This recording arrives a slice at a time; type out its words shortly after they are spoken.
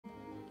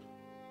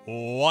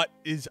What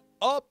is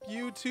up,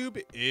 YouTube?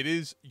 It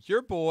is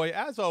your boy,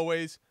 as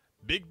always,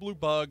 Big Blue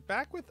Bug,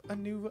 back with a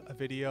new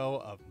video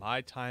of my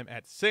time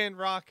at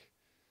SandRock.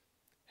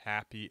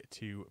 Happy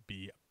to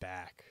be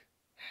back.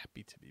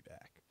 Happy to be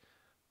back.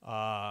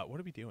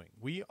 What are we doing?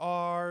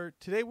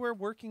 Today we're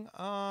working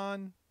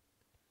on,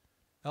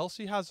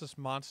 Elsie has us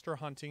monster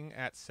hunting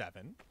at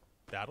 7.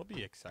 That'll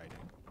be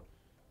exciting.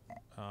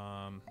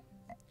 I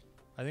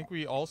think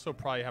we also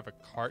probably have a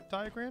cart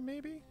diagram,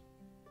 maybe?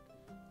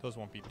 Those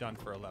won't be done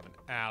for 11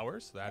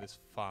 hours, so that is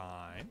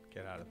fine.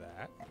 Get out of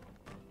that.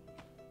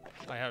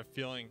 I have a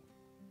feeling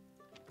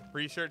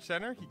Research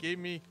Center, he gave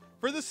me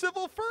for the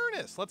civil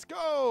furnace. Let's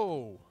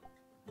go.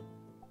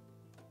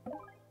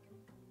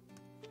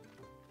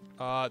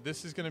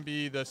 This is going to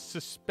be the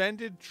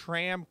suspended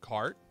tram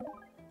cart.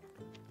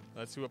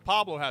 Let's see what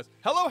Pablo has.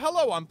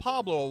 Hello, I'm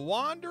Pablo, a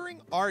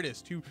wandering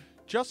artist who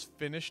just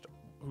finished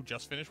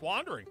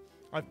wandering.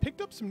 I've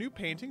picked up some new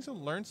paintings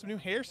and learned some new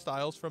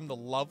hairstyles from the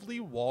lovely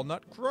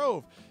Walnut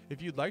Grove.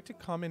 If you'd like to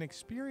come and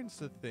experience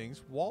the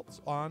things, waltz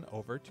on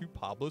over to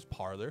Pablo's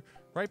parlor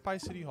right by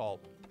City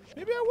Hall.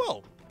 Maybe I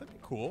will. That'd be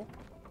cool.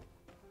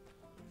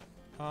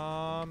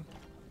 Okay,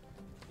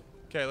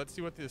 let's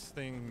see what this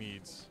thing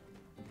needs.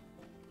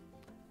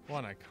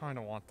 One, I kind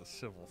of want the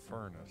civil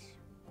furnace.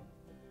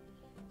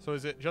 So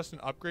is it just an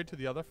upgrade to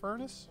the other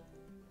furnace?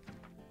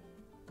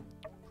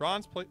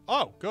 Bronze plate.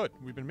 Oh, good.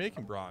 We've been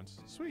making bronze.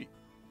 Sweet.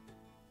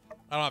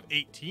 I don't have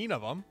 18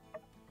 of them.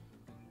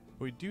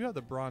 But we do have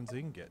the bronze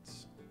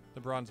ingots.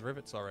 The bronze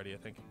rivets already, I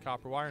think.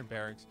 Copper wire and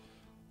bearings.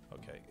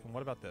 Okay, and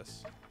what about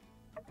this?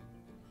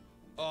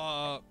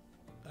 I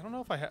don't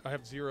know if I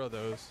have 0 of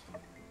those.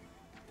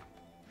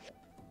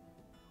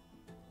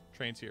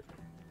 Trains here.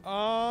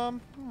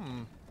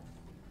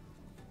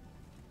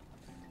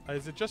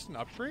 Is it just an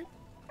upgrade?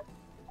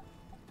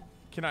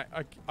 Can I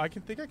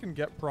think I can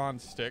get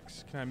bronze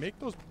sticks. Can I make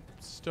those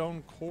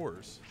stone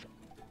cores?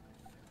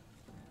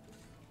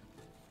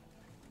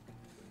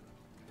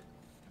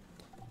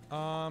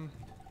 I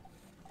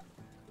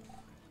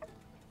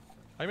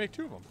make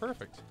 2 of them.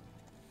 Perfect.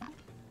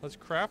 Let's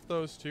craft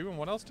those 2. And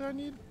what else do I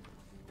need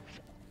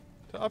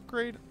to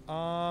upgrade?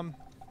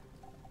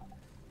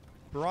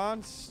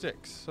 Bronze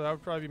sticks. So that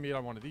would probably be made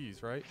on one of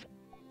these, right?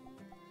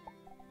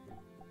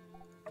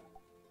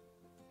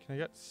 Can I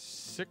get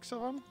 6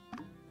 of them?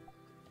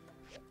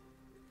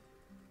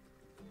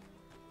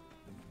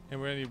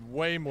 And we're gonna need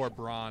way more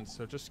bronze,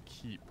 so just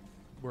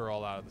we're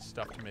all out of the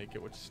stuff to make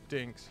it, which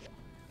stinks.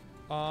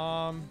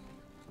 I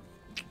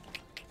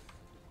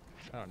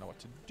don't know what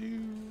to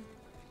do.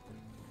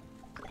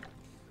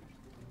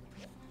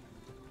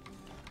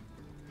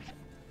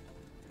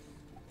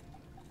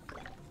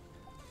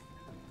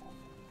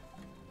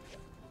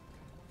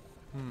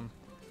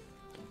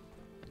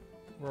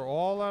 We're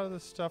all out of the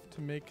stuff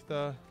to make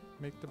the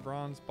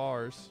bronze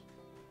bars.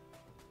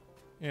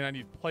 And I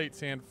need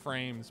plates and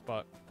frames,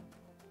 but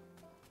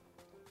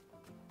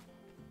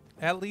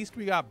at least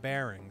we got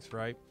bearings,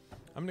 right?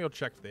 I'm gonna go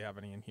check if they have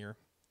any in here.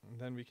 And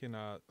then we can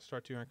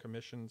start doing our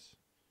commissions.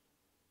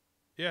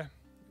 Yeah,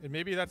 and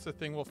maybe that's the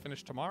thing we'll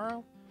finish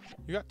tomorrow.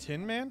 You got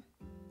tin, man?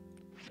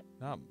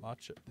 Not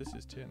much. This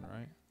is tin,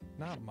 right?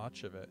 Not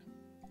much of it.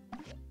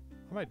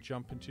 I might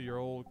jump into your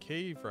old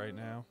cave right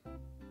now.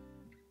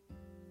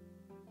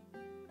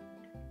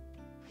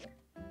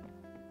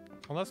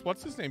 Unless,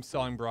 what's his name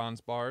selling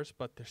bronze bars?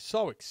 But they're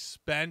so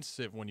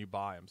expensive when you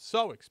buy them.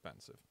 So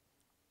expensive.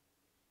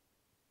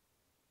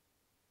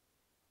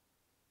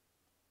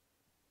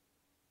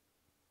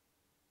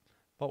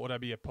 But would I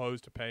be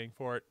opposed to paying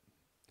for it?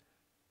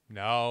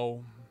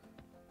 No.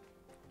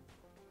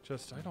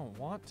 Just, I don't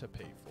want to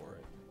pay for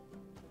it.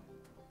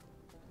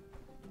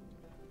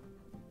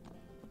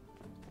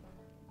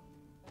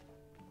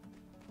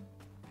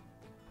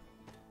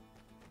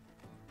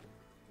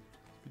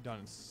 Be done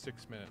in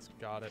 6 minutes.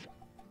 Got it.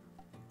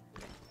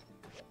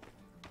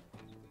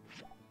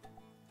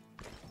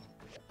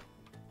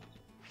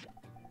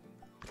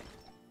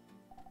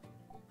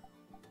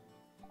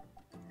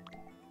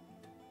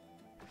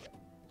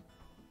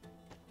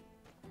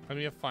 I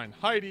need to find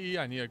Heidi.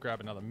 I need to grab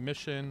another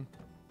mission.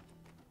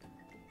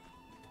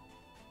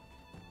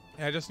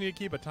 And I just need to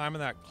keep a time on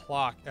that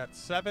clock. At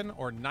 7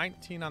 or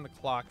 19 on the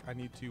clock, I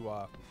need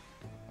to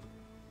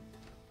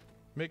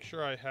make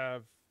sure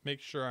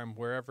I'm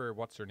wherever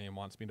what's her name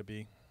wants me to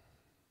be.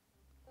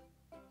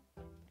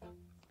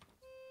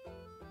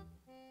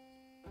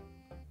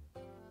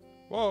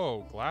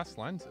 Whoa, glass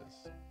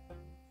lenses.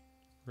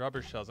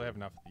 Rubber shells, I have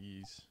enough of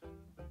these.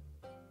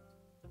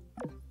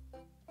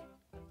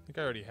 I think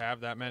I already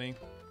have that many.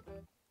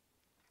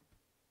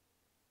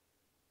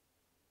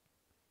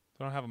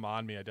 I don't have them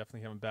on me. I definitely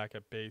have them back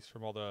at base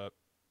from all the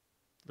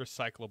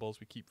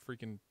recyclables we keep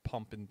freaking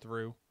pumping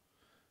through.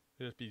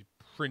 They just be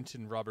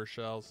printing rubber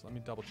shells. Let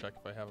me double check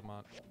if I have them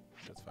on.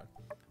 That's fine.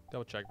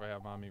 Double check if I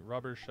have them on me.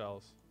 Rubber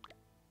shells.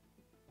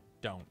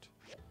 Don't.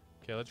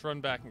 Okay, let's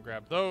run back and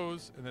grab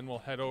those, and then we'll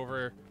head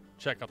over,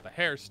 check out the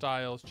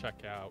hairstyles,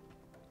 check out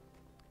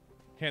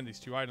hand these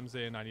 2 items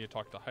in. I need to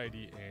talk to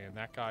Heidi and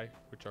that guy,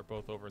 which are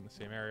both over in the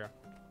same area.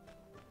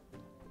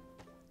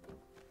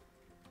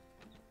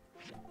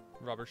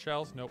 Rubber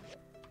shells? Nope.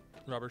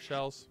 Rubber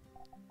shells?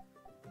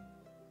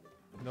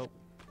 Nope.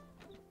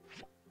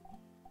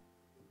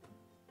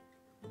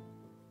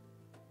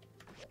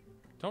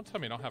 Don't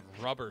tell me I don't have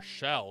rubber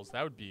shells.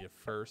 That would be a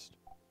first.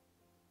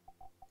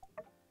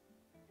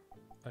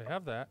 I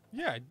have that.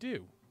 Yeah, I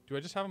do. Do I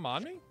just have them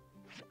on me?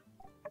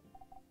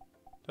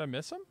 Did I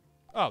miss them?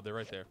 Oh, they're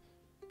right there.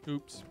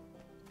 Oops.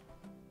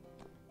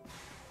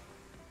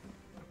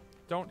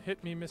 Don't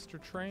hit me,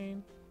 Mr.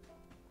 Train.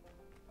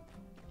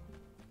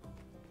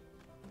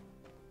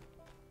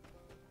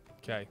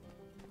 Okay.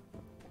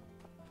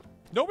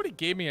 Nobody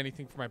gave me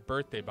anything for my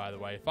birthday, by the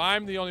way. If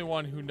I'm the only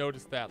one who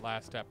noticed that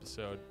last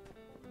episode.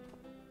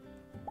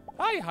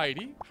 Hi,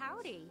 Heidi.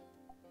 Howdy.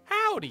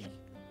 Howdy.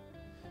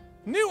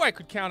 Knew I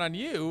could count on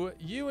you.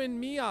 You and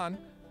Meon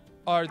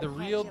are the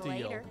real deal.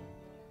 Later.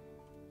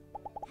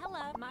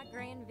 Hello, my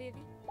Grand Vivi.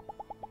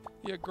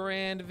 Your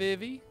Grand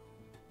Vivi.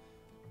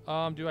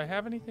 Do I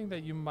have anything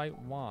that you might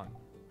want?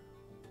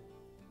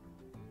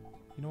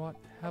 You know what?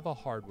 Have a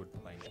hardwood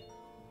plank.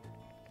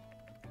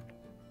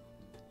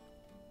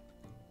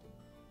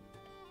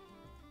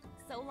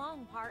 So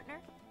long, partner.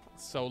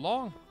 So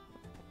long.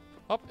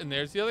 Up, and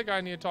there's the other guy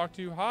I need to talk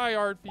to. Hi,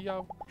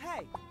 Artvio.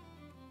 Hey.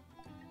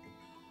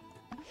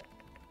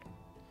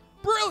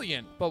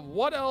 Brilliant! But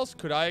what else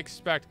could I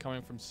expect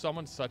coming from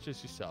someone such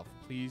as yourself?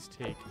 Please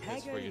take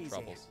this for your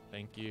troubles.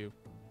 Thank you.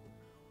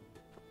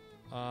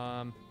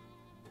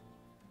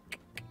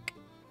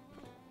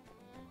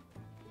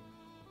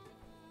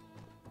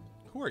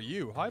 Who are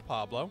you? Hi,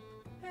 Pablo.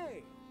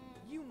 Hey.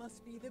 You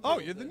must be the Oh,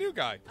 you're the new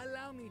guy.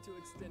 Allow me to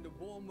extend a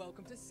warm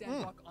welcome to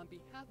SandRock on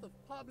behalf of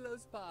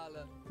Pablo's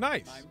Parlor.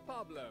 Nice. I'm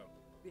Pablo,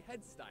 the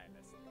head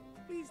stylist.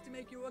 Pleased to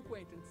make your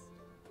acquaintance.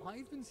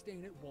 I've been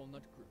staying at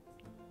Walnut Grove.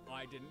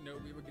 I didn't know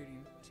we were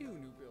getting 2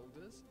 new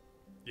builders.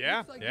 Yeah,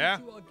 Looks like yeah.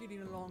 you 2 are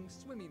getting along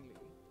swimmingly.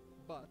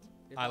 But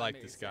if I like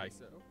may this say guy.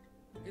 So,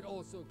 it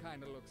also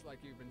kind of looks like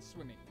you've been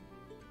swimming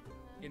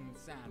in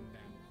sand,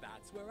 and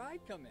that's where I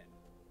come in.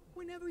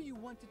 Whenever you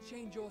want to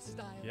change your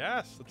style,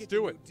 Yes, let's get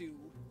do a it. new do,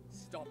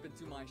 stop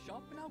into my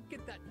shop and I'll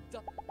get that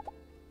done.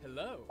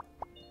 Hello.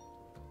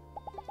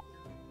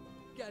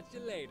 Catch you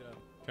later.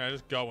 Can I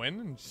just go in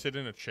and sit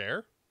in a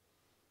chair?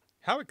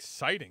 How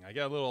exciting. I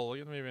get a little,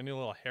 maybe a new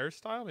little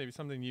hairstyle, maybe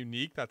something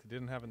unique that they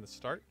didn't have in the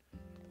start.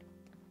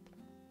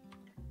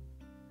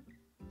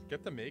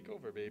 Get the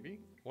makeover, baby.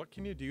 What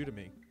can you do to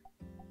me?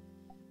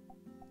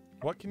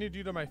 What can you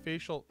do to my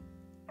facial?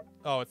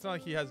 Oh, it's not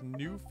like he has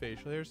new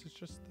facial hairs. It's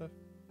just the...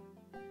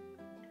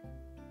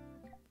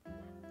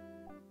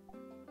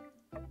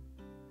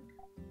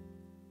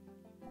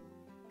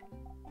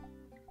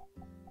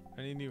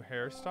 Any new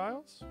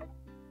hairstyles?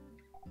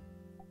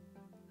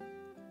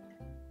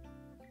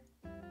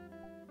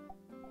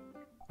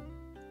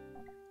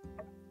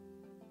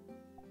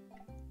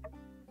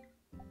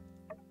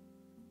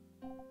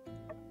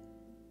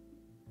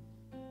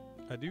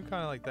 I do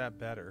kind of like that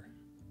better.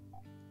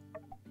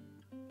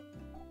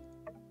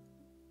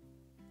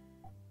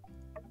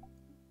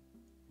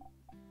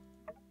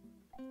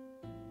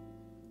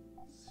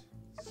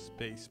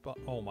 Space, but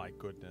oh my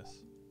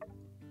goodness.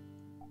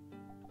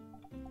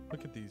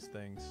 Look at these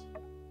things.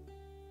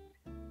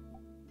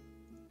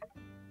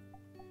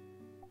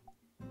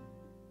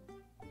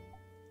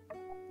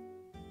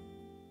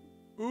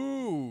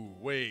 Ooh,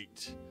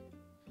 wait.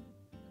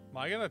 Am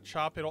I gonna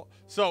chop it all?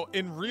 So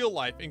in real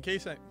life, in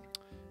case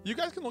you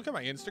guys can look at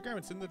my Instagram,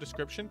 it's in the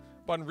description.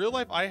 But in real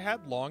life, I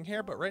had long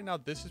hair, but right now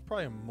this is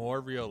probably a more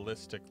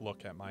realistic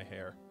look at my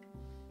hair.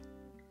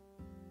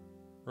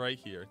 Right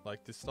here,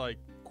 like this, like,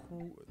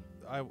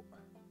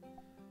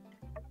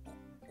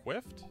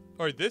 quiffed?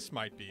 Or this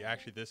might be.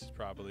 Actually, this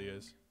probably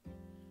is.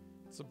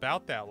 It's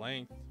about that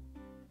length.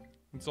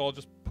 It's all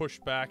just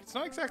pushed back. It's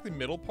not exactly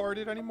middle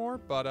parted anymore,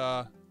 but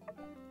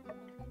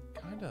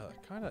kind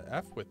of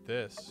F with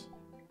this.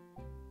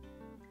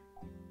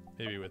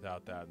 Maybe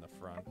without that in the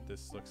front.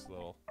 This looks a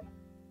little...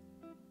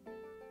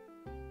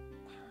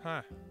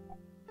 Huh.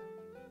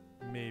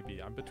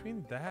 Maybe. I'm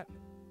between that...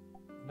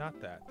 Not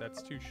that.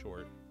 That's too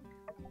short.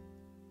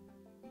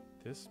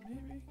 This,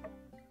 maybe?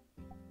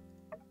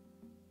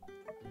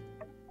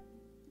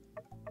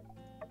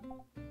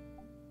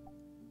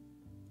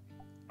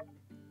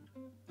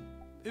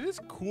 It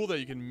is cool that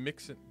you can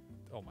mix it...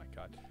 Oh my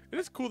god. It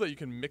is cool that you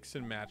can mix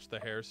and match the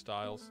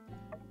hairstyles.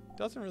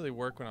 Doesn't really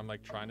work when I'm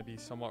like trying to be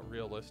somewhat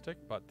realistic,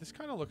 but this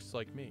kind of looks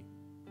like me.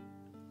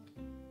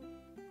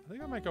 I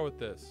think I might go with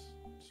this.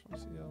 Just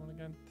want to see the other one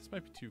again. This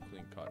might be too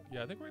clean cut.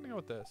 Yeah, I think we're gonna go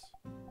with this.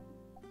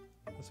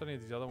 Unless any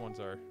of these other ones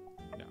are...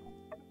 No.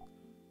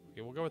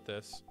 Okay, we'll go with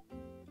this.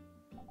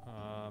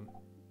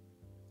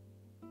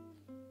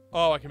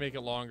 Oh, I can make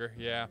it longer.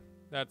 Yeah,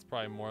 that's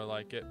probably more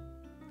like it.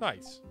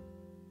 Nice.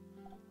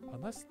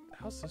 Unless,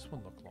 how's this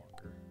one look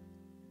longer?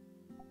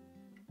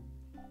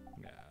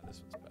 Nah,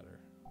 this one's better.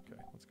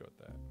 Okay, let's go with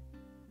that.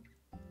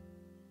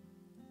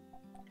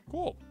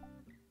 Cool.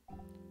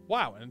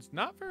 Wow, and it's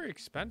not very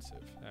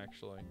expensive,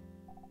 actually.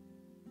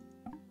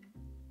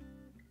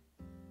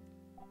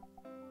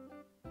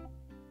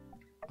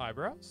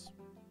 Eyebrows?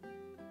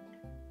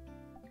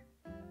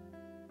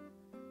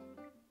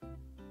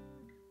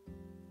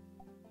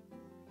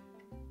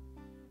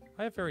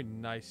 I have very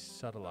nice,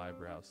 subtle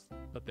eyebrows,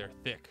 but they're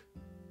thick.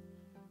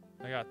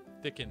 I got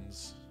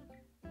thickens.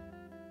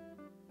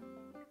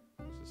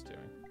 What's this doing?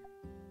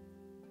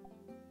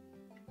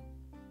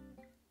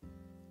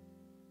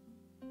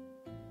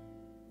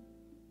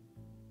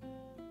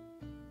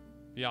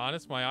 Be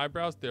honest, my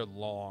eyebrows, they're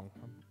long.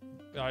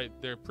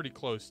 They're pretty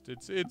close.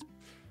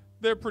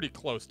 They're pretty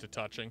close to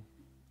touching.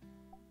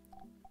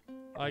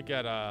 I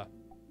get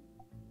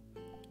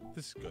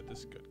this is good. This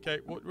is good. Okay,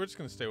 we're just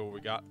gonna stay with what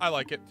we got. I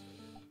like it.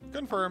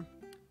 Confirm.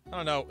 I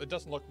don't know. It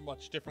doesn't look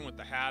much different with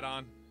the hat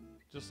on.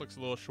 Just looks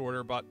a little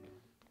shorter, but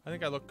I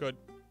think I look good.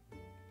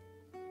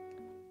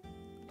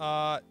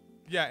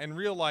 Yeah. In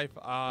real life,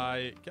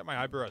 I get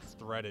my eyebrows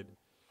threaded.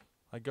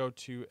 I go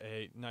to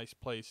a nice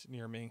place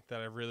near me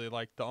that I really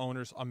like. The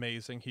owner's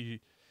amazing.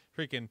 He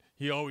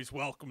always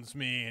welcomes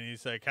me, and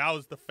he's like,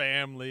 how's the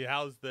family?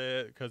 How's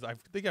the... Because I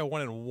think I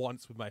went in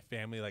once with my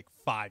family like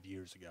 5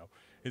 years ago.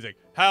 He's like,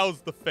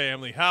 how's the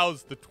family?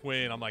 How's the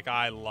twin? I'm like,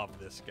 I love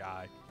this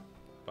guy.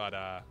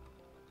 But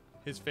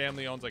his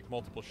family owns like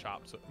multiple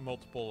shops,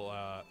 multiple...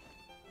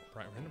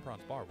 Random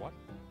Bronze Bar, what?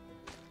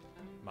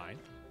 Mine.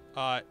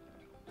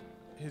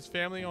 His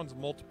family owns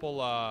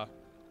multiple...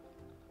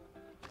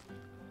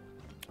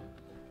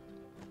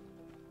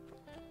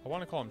 I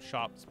want to call them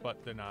shops,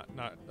 but they're not.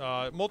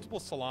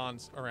 Multiple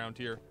salons around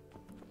here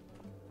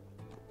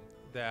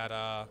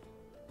that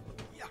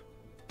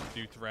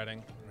do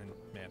threading. And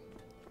man,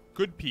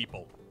 good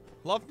people.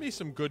 Love me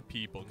some good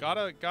people.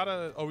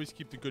 Gotta always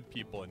keep the good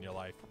people in your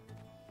life.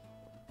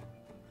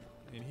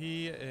 And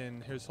he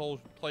and his whole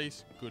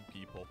place, good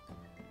people.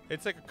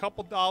 It's like a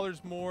couple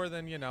dollars more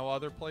than, you know,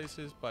 other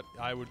places, but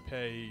I'd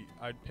pay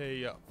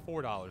 $4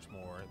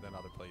 more than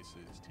other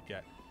places to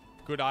get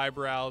good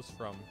eyebrows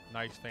from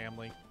nice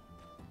family.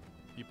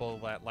 People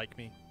that like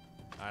me.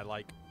 I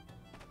like.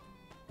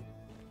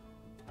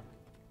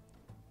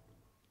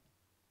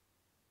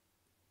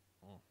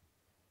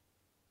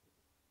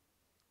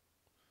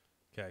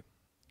 Okay.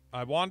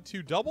 I want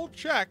to double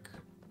check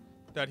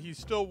that he's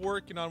still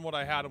working on what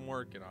I had him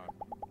working on.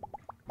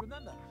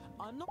 Remember,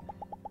 I'm not...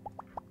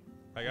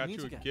 I got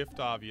you a gift,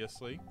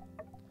 obviously.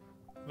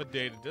 Of a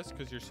data disk,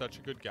 because you're such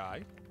a good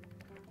guy.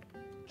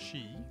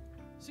 Chi.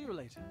 See you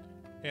later.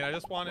 And I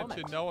just wanted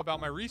to know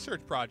about my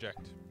research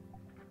project.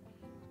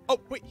 Oh,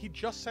 wait, he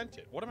just sent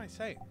it. What am I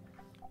saying?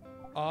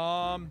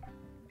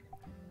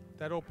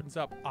 That opens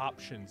up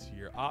options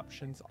here.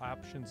 Options.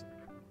 Firepower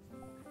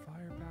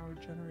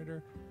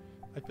generator.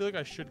 I feel like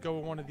I should go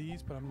with one of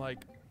these, but I'm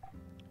like,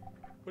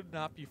 would it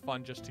not be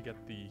fun just to get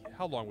the...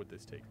 How long would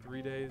this take?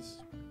 3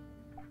 days?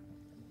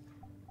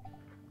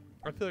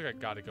 I feel like I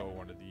gotta go with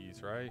one of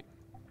these, right?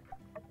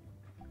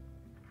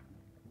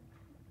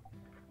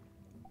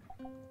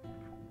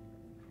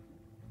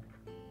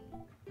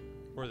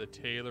 Or the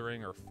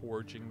tailoring or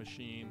forging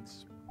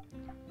machines.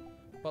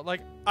 But,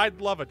 like,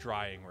 I'd love a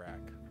drying rack.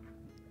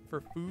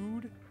 For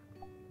food?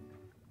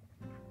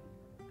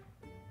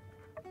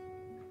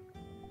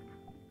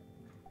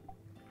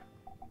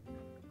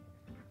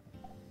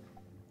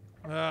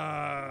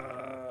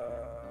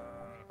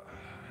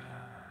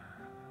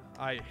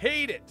 I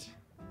hate it.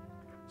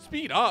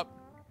 Speed up.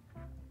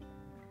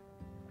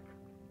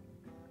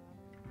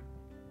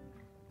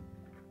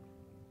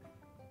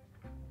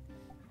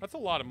 That's a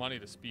lot of money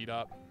to speed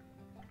up.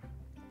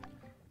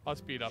 I'll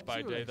speed up by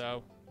a day,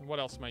 though. What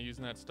else am I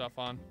using that stuff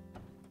on?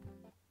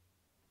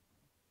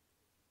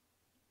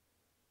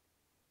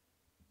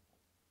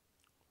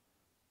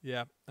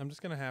 Yeah, I'm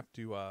just going to have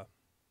to,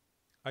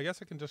 I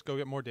guess I can just go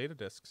get more data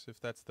disks if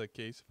that's the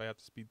case, if I have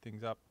to speed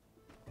things up.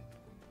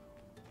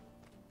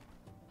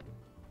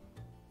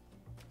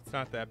 It's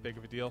not that big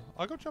of a deal.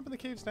 I'll go jump in the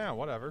caves now,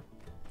 whatever.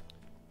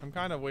 I'm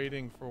kind of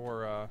waiting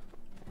for,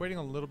 waiting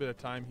a little bit of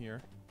time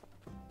here.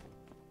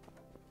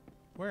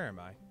 Where am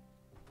I?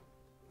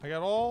 I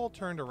got all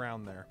turned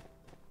around there.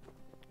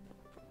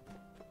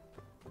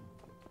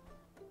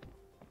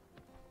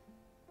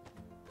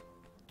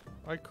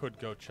 I could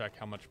go check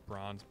how much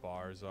bronze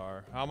bars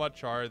are. How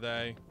much are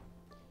they?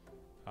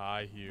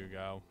 Hi,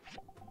 Hugo.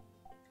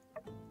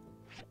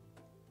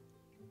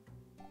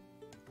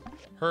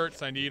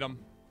 Hurts, I need them.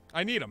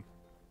 I need them.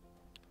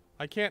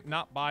 I can't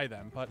not buy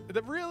them, but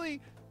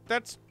really,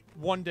 that's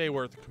 1 day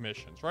worth of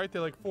commissions, right?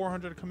 They're like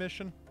 400 a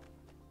commission.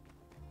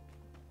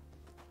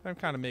 I'm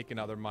kind of making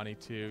other money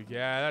too.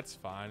 Yeah, that's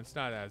fine. It's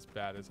not as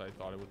bad as I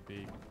thought it would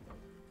be.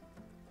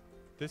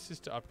 This is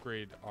to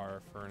upgrade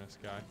our furnace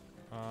guy.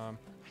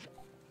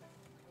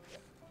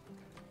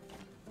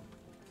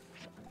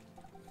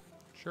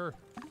 Sure.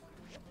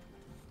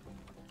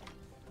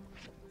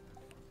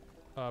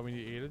 We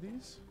need 8 of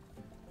these?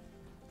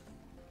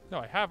 No,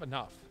 I have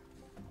enough.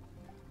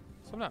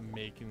 So I'm not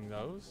making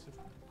those.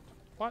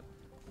 What?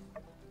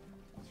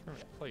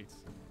 Ceramic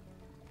plates.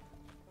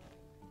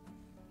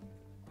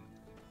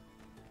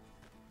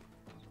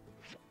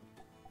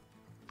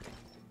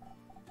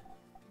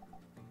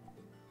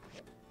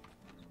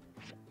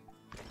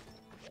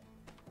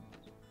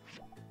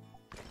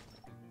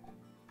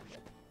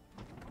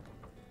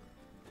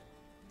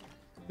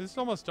 This is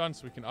almost done,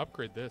 so we can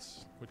upgrade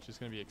this, which is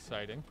going to be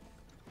exciting.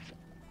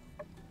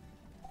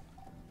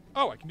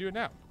 Oh, I can do it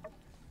now.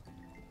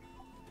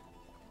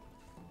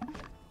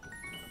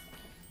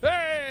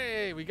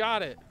 Hey, we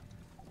got it.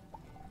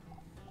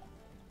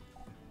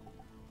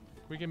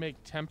 We can make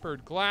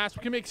tempered glass.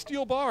 We can make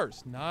steel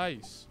bars.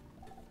 Nice.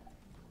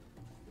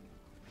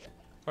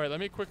 All right, let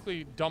me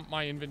quickly dump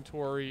my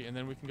inventory, and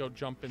then we can go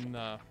jump in the...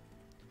 I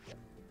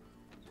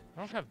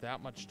don't have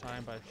that much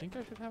time, but I think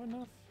I should have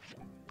enough.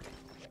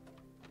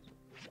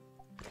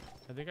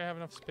 I think I have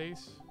enough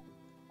space.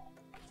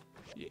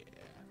 Yeah.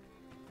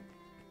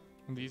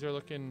 And these are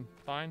looking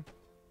fine.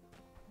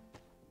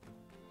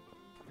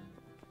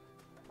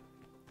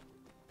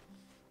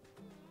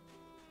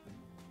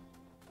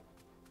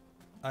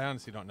 I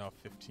honestly don't know if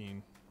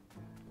 15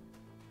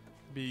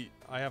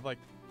 I have like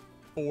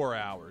 4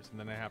 hours, and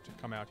then I have to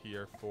come out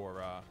here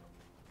for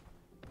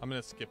I'm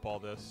gonna skip all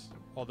this,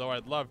 although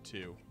I'd love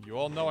to. You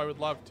all know I would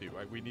love to.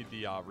 We need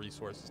the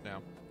resources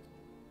now.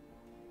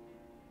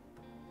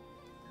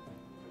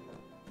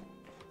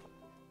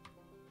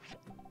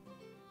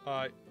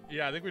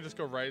 Yeah, I think we just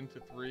go right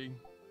into 3.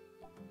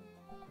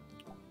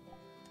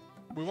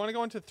 We want to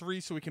go into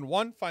 3 so we can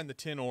 1, find the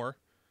tin ore,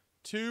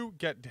 2,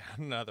 get down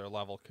another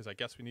level, because I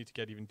guess we need to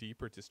get even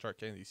deeper to start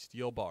getting these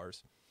steel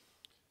bars.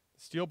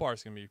 The steel bar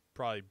is going to be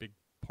probably a big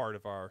part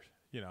of our,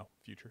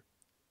 future.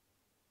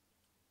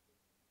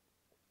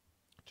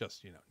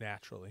 Just,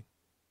 naturally.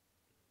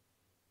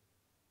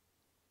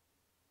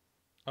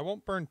 I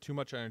won't burn too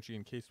much energy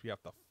in case we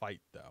have to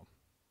fight, though.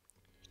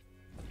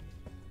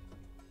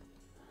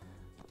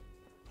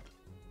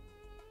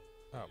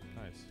 Oh,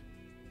 nice.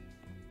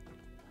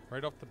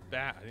 Right off the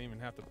bat, I didn't even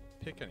have to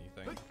pick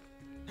anything.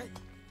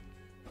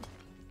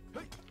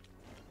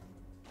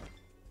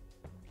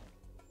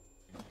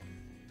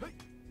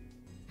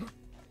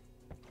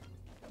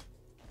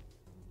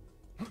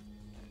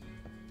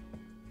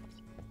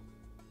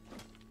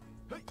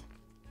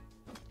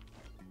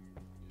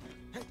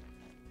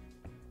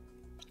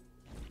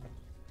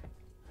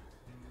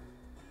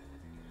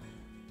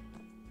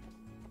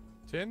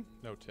 Tin?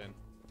 No tin.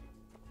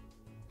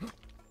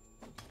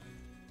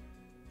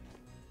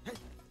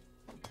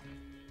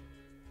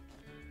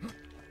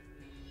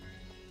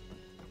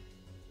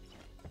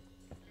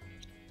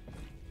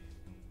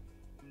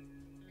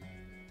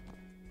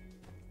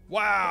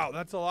 Wow,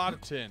 that's a lot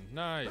of tin.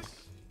 Nice.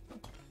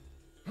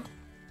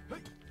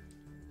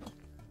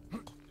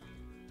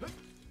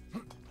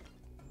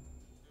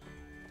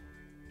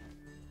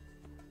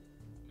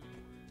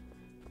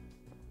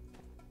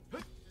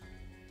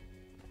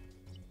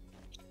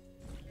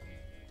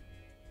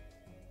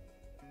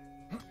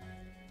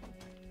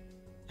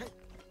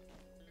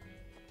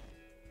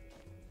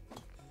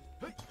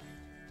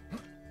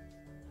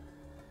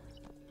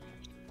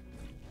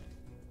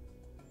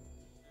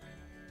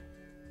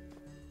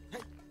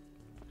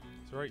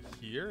 Right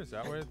here? Is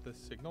that where the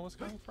signal was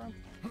coming from?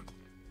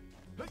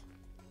 I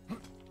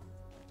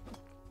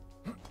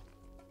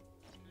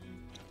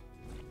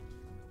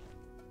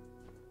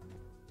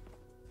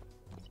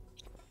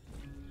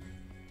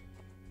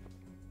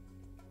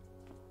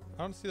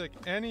don't see like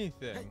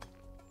anything.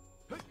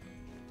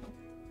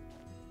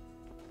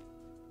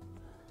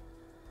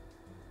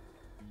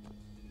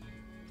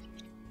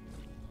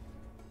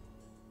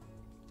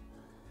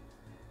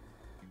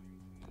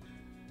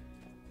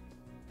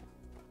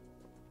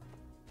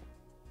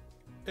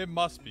 It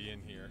must be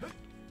in here.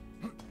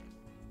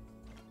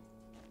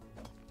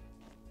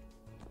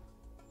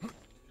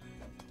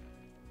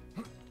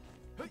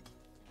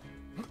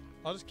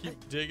 I'll just keep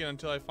digging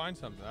until I find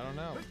something. I don't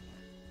know.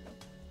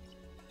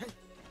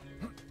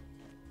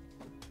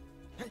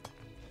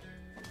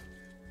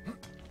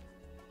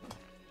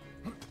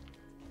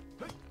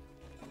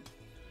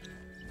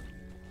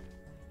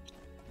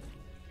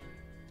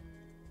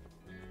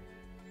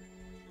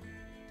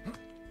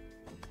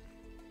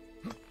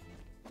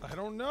 I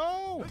don't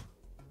know.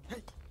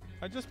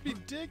 I'd just be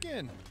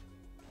digging.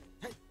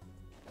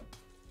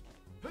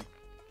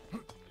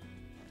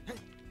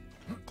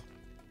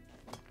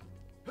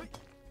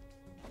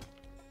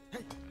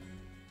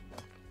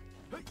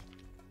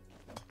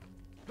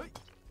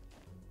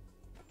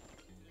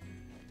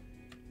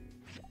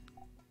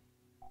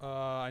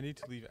 I need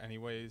to leave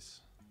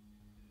anyways.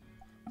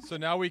 So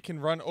now we can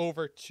run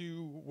over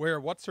to where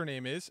what's her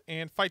name is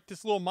and fight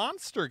this little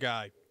monster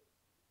guy.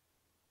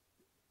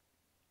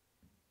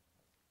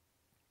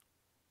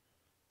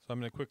 So I'm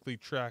going to quickly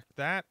track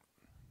that.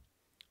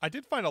 I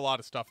did find a lot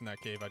of stuff in that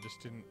cave. I just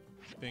didn't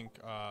think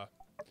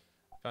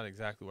found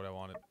exactly what I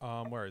wanted.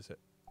 Where is it?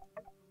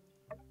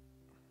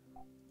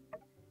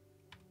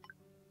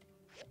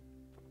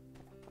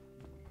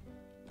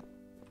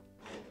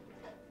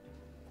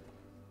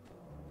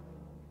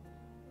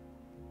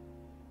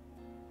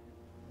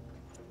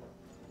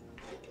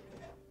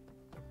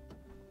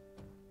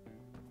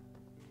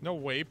 No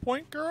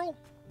waypoint, girl?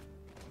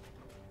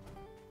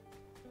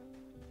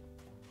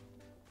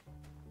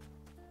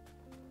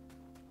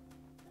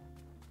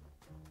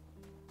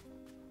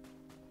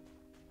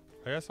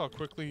 I guess I'll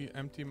quickly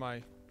empty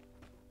my...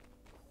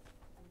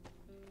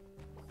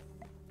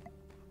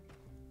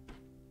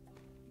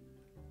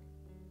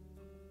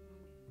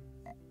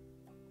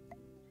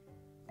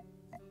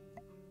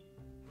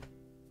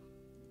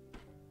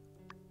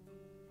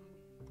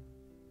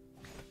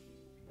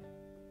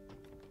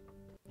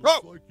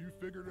 Oh! Looks like you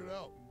figured it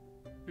out.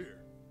 Here,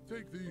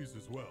 take these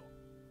as well.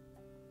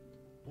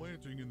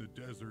 Planting in the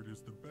desert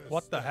is the best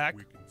What the step heck?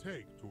 we can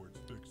take towards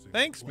fixing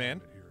Thanks, the man.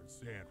 climate here in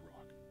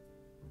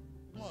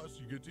SandRock. Plus,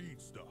 you get to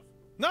eat stuff.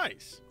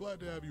 Nice. Glad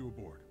to have you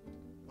aboard.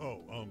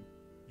 Oh,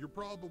 you're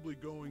probably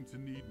going to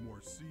need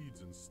more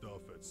seeds and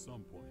stuff at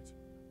some point.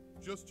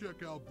 Just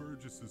check out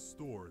Burgess's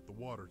store at the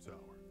water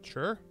tower.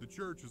 Sure. The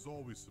church is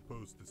always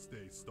supposed to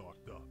stay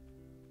stocked up.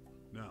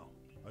 Now,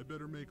 I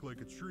better make like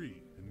a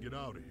tree and get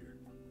out of here.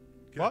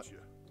 What? Catch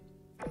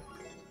ya.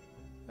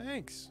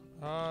 Thanks.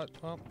 Well,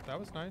 that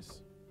was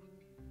nice.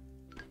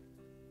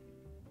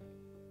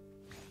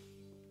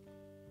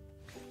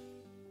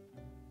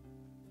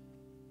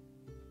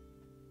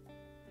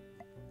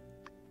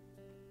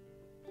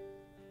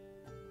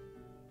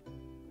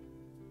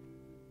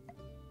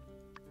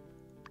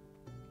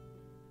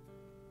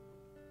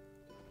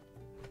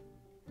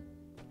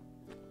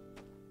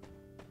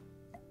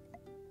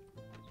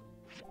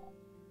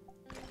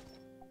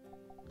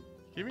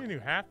 Give me a new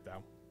hat,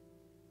 though.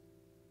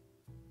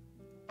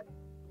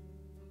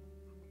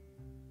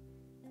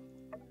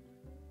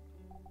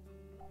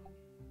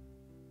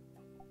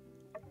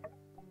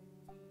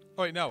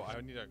 Oh, wait, no. I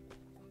need to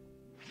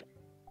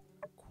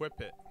equip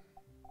it.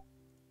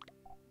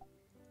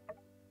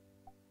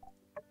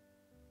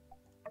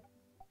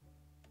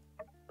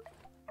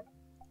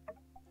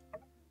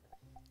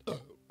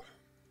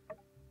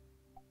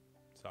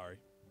 Sorry.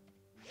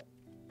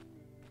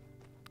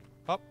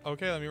 Oh,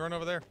 okay. Let me run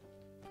over there.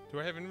 Do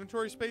I have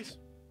inventory space?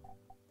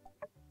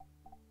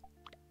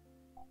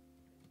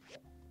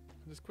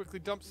 Just quickly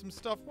dump some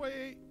stuff.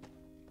 Wait.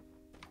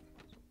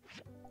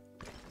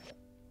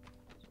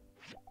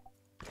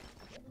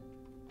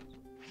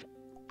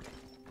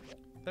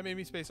 That made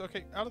me space.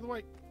 Okay, out of the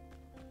way.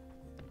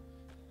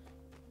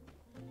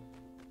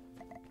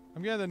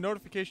 I'm getting the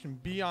notification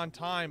be on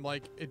time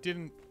like it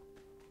didn't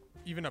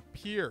even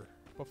appear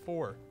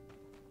before.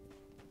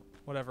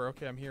 Whatever.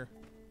 Okay, I'm here.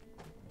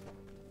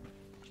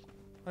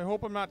 I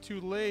hope I'm not too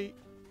late.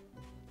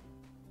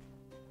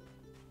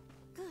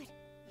 Good.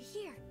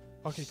 You're here.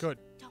 Okay, good.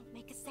 Don't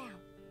make a sound.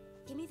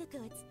 Give me the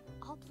goods.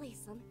 I'll place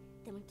them.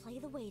 Then we play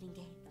the waiting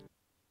game.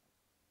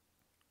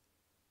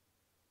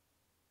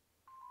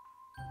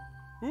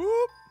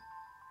 Whoop!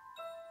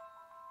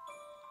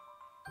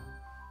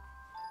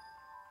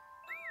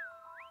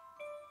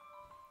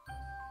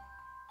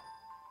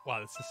 Wow,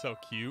 this is so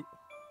cute.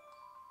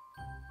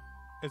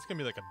 It's gonna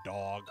be like a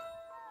dog.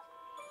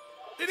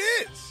 It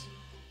is!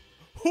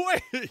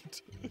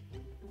 Wait!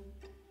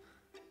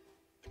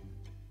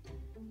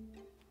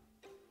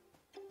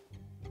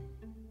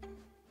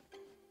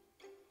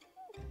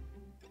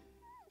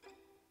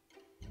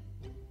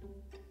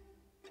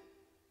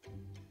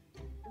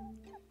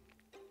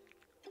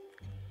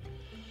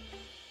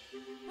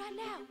 Run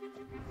now.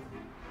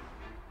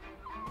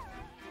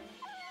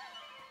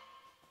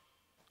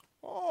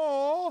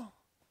 Oh!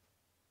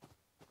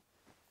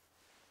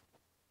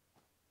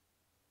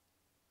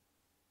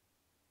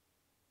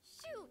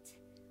 Shoot.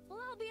 Well,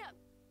 I'll be up.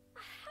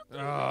 How can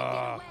I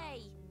get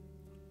away?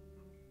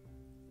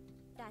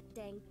 That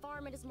dang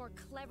varmint is more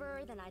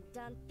cleverer than I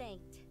done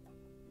thinked.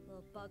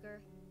 Little bugger.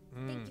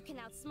 Think you can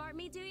outsmart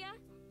me, do ya?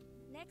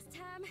 Next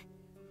time?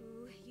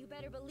 Ooh, you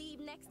better believe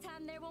next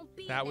time there won't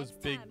be That was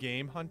next big time.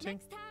 game hunting?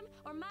 Next time,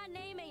 or my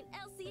name ain't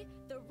Elsie,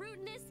 the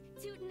rootinest,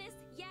 tootinest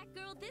yak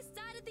girl this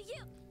side of the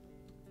U.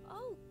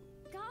 Oh,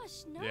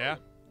 gosh, no. Yeah,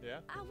 yeah.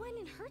 I went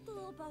and hurt the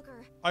little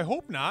bugger. I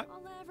hope not.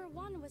 All I ever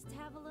wanted was to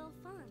have a little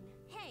fun.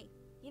 Hey,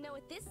 you know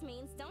what this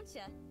means, don't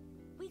ya?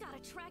 We gotta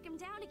track him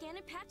down again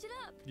and patch it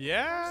up.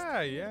 Yeah, First,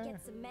 we need to yeah.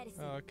 Get some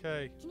medicine.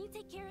 Okay. Can you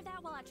take care of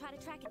that while I try to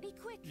track it? Be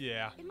quick.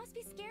 Yeah. It must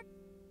be scared.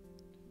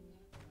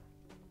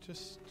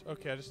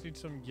 Okay, I just need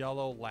some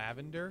yellow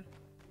lavender.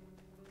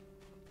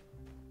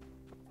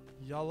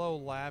 Yellow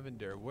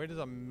lavender. Where does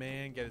a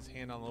man get his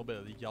hand on a little bit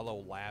of the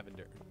yellow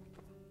lavender?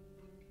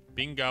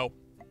 Bingo.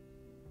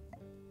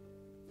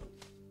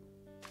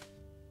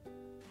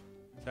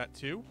 Is that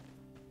two?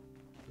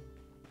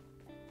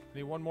 I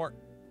need one more.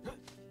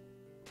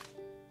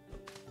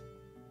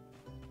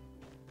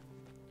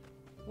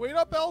 Wait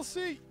up,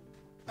 Elsie!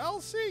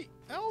 Elsie!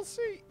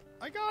 Elsie!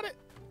 I got it!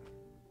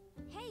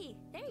 Hey,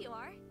 there you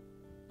are.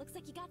 Looks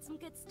like you got some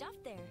good stuff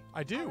there.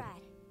 I do. All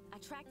right. I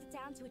tracked it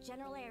down to a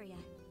general area.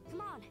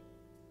 Come on.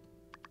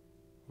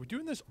 We're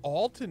doing this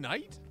all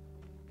tonight?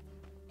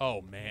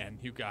 Oh man,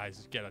 you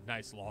guys get a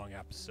nice long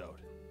episode.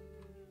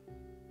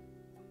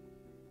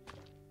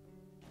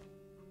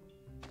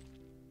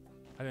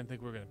 I didn't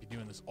think we were going to be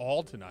doing this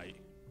all tonight.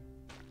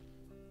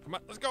 Come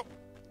on, let's go.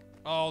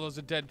 Oh, those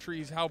are dead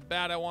trees. How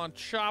bad I want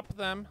to chop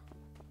them.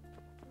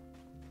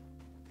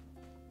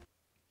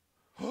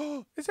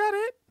 Is that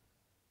it?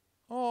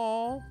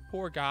 Oh,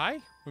 poor guy.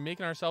 We're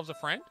making ourselves a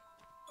friend?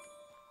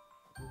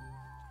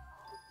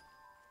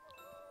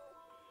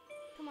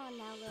 Come on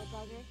now, little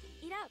bugger.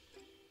 Eat up.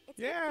 It's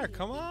good Yeah, for you.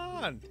 come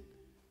on.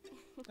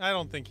 I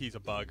don't think he's a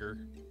bugger.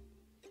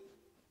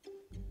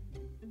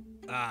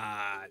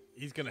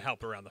 He's going to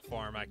help around the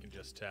farm, I can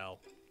just tell.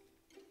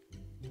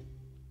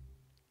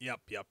 Yep.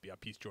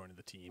 He's joining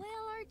the team.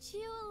 Well, aren't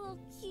you a little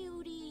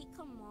cutie?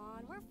 Come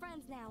on, we're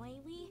friends now,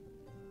 ain't we?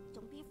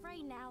 Don't be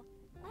afraid now.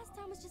 Last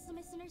time was just a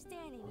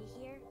misunderstanding, you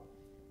hear?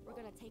 We're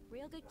gonna take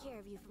real good care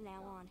of you from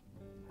now on.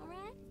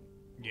 Alright?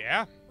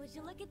 Yeah. Would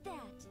you look at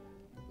that?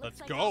 Let's Looks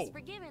like go. I was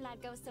forgiven,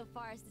 I'd go so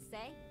far as to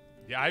say.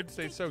 Yeah, I'd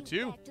say so Take you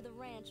too. back to the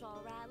ranch,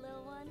 all right,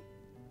 little one.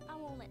 I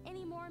won't let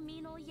any more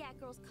mean old yak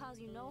girls cause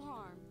you no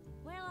harm.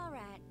 Well, all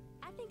right.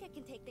 I think I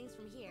can take things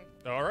from here.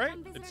 All right.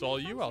 Come visit It's our all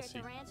new you, friends Elsie.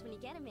 here at the ranch when you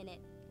get a minute.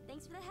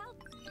 Thanks for the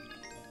help.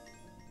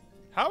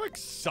 How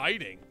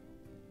exciting!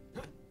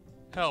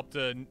 Helped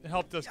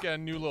us get a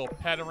new little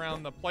pet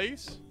around the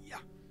place.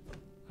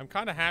 I'm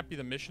kind of happy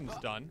the mission's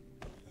done.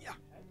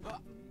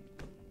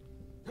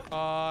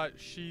 I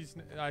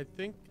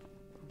think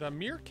the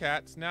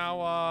Meerkat's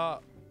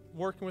now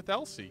working with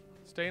Elsie,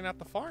 staying at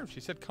the farm. She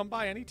said come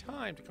by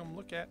anytime to come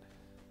look at.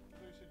 So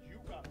you said you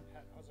got a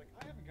pet. I was like,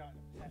 I haven't gotten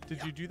a pet.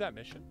 Did you do that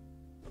mission?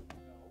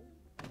 No.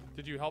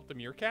 Did you help the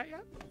Meerkat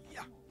yet?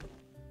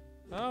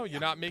 Oh,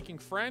 you're not making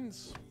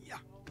friends.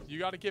 You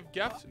got to give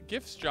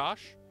gifts,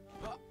 Josh.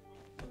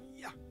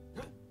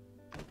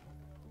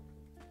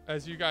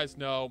 As you guys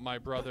know, my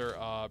brother,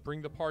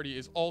 Bring the Party,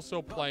 is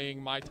also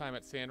playing My Time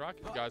at SandRock.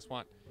 If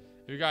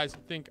you guys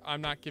think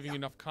I'm not giving you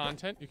enough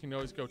content, you can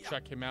always go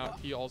check him out.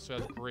 He also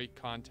has great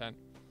content.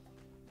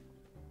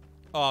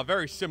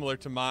 Very similar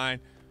to mine.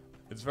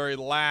 It's very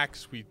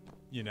lax. We,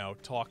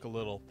 talk a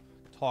little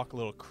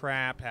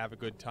crap, have a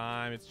good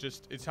time.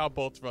 It's how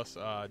both of us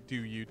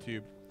do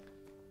YouTube.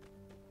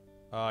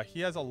 He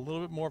has a little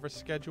bit more of a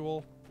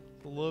schedule,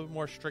 a little bit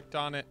more strict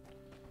on it.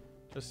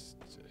 His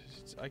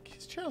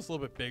channel's a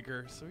little bit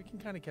bigger, so he can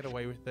kind of get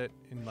away with it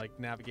and like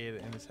navigate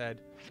it in his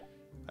head.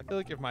 I feel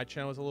like if my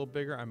channel was a little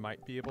bigger, I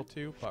might be able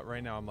to, but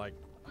right now I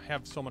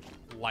have so much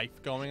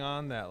life going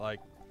on that like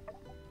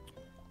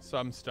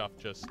some stuff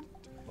just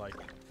like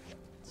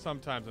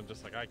sometimes I'm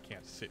just like I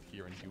can't sit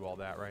here and do all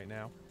that right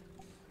now.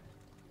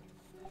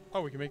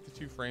 Oh, we can make the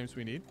 2 frames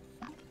we need,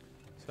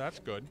 so that's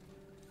good.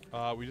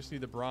 We just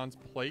need the bronze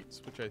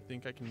plates, which I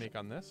think I can make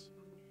on this.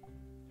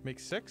 Make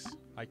 6.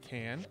 I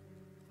can.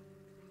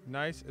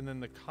 Nice. And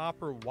then the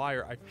copper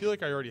wire. I feel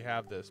like I already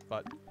have this,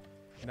 but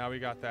now we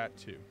got that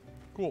too.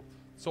 Cool.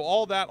 So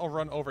all that will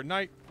run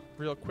overnight.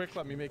 Real quick,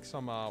 let me make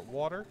some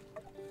water.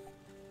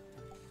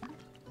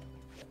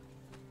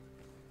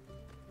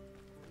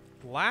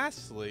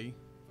 Lastly,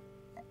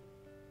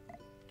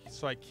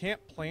 so I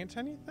can't plant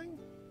anything?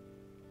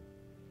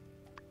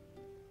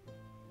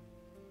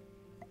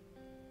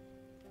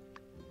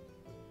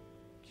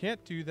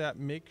 Can't do that.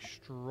 Make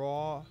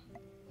straw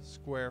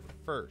square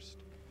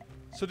first.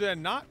 So did I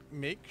not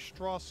make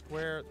straw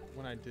square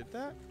when I did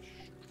that?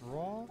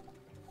 Straw?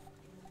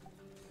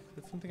 Is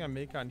that something I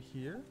make on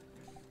here?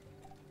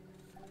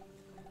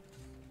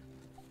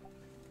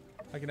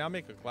 I can now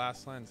make a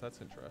glass lens.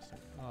 That's interesting.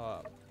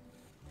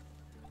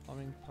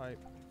 Plumbing pipe.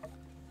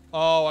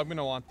 Oh, I'm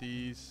gonna want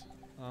these.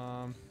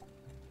 Hardwood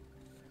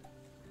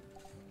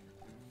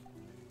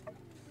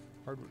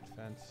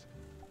fence.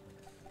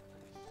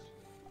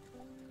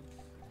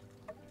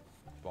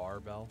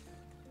 Barbell.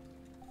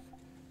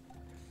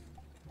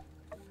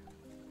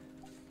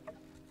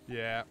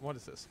 Yeah, what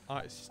is this?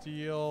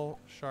 Steel,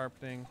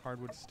 sharpening,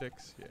 hardwood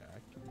sticks. Yeah,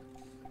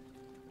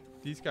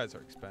 these guys are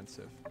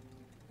expensive.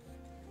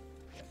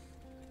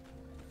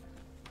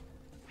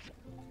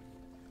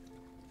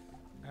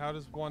 How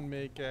does one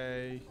make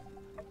a...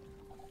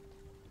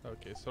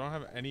 Okay, so I don't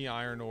have any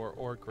iron ore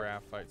or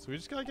graphite. So we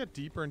just gotta get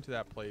deeper into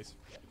that place.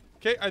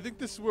 Okay, I think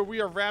this is where we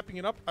are wrapping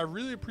it up. I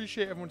really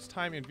appreciate everyone's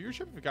time and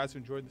viewership. If you guys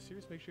enjoyed the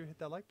series, make sure you hit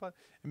that like button.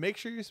 And make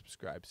sure you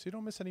subscribe so you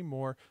don't miss any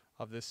more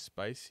of this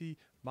spicy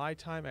My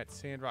Time at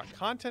SandRock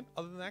content.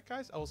 Other than that,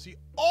 guys, I will see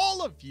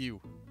all of you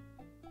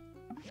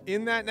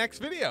in that next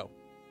video.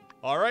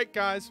 All right,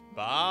 guys.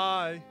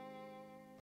 Bye.